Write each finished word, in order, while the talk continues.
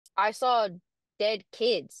I saw dead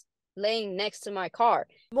kids laying next to my car.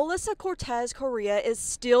 Melissa Cortez Correa is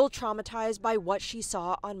still traumatized by what she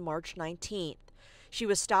saw on March 19th. She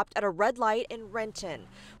was stopped at a red light in Renton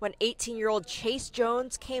when 18-year-old Chase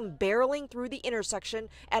Jones came barreling through the intersection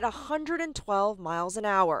at 112 miles an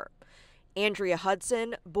hour. Andrea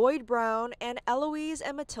Hudson, Boyd Brown, and Eloise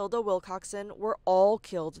and Matilda Wilcoxon were all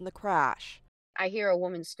killed in the crash. I hear a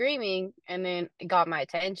woman screaming, and then it got my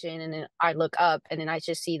attention, and then I look up, and then I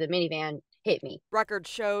just see the minivan hit me. Records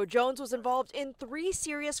show Jones was involved in 3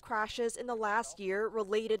 serious crashes in the last year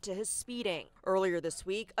related to his speeding. Earlier this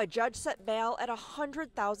week, a judge set bail at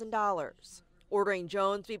 $100,000, ordering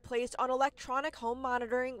Jones be placed on electronic home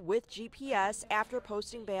monitoring with GPS after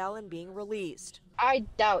posting bail and being released. I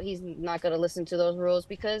doubt he's not going to listen to those rules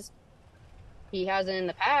because he hasn't in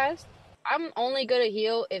the past. I'm only going to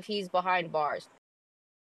heal if he's behind bars.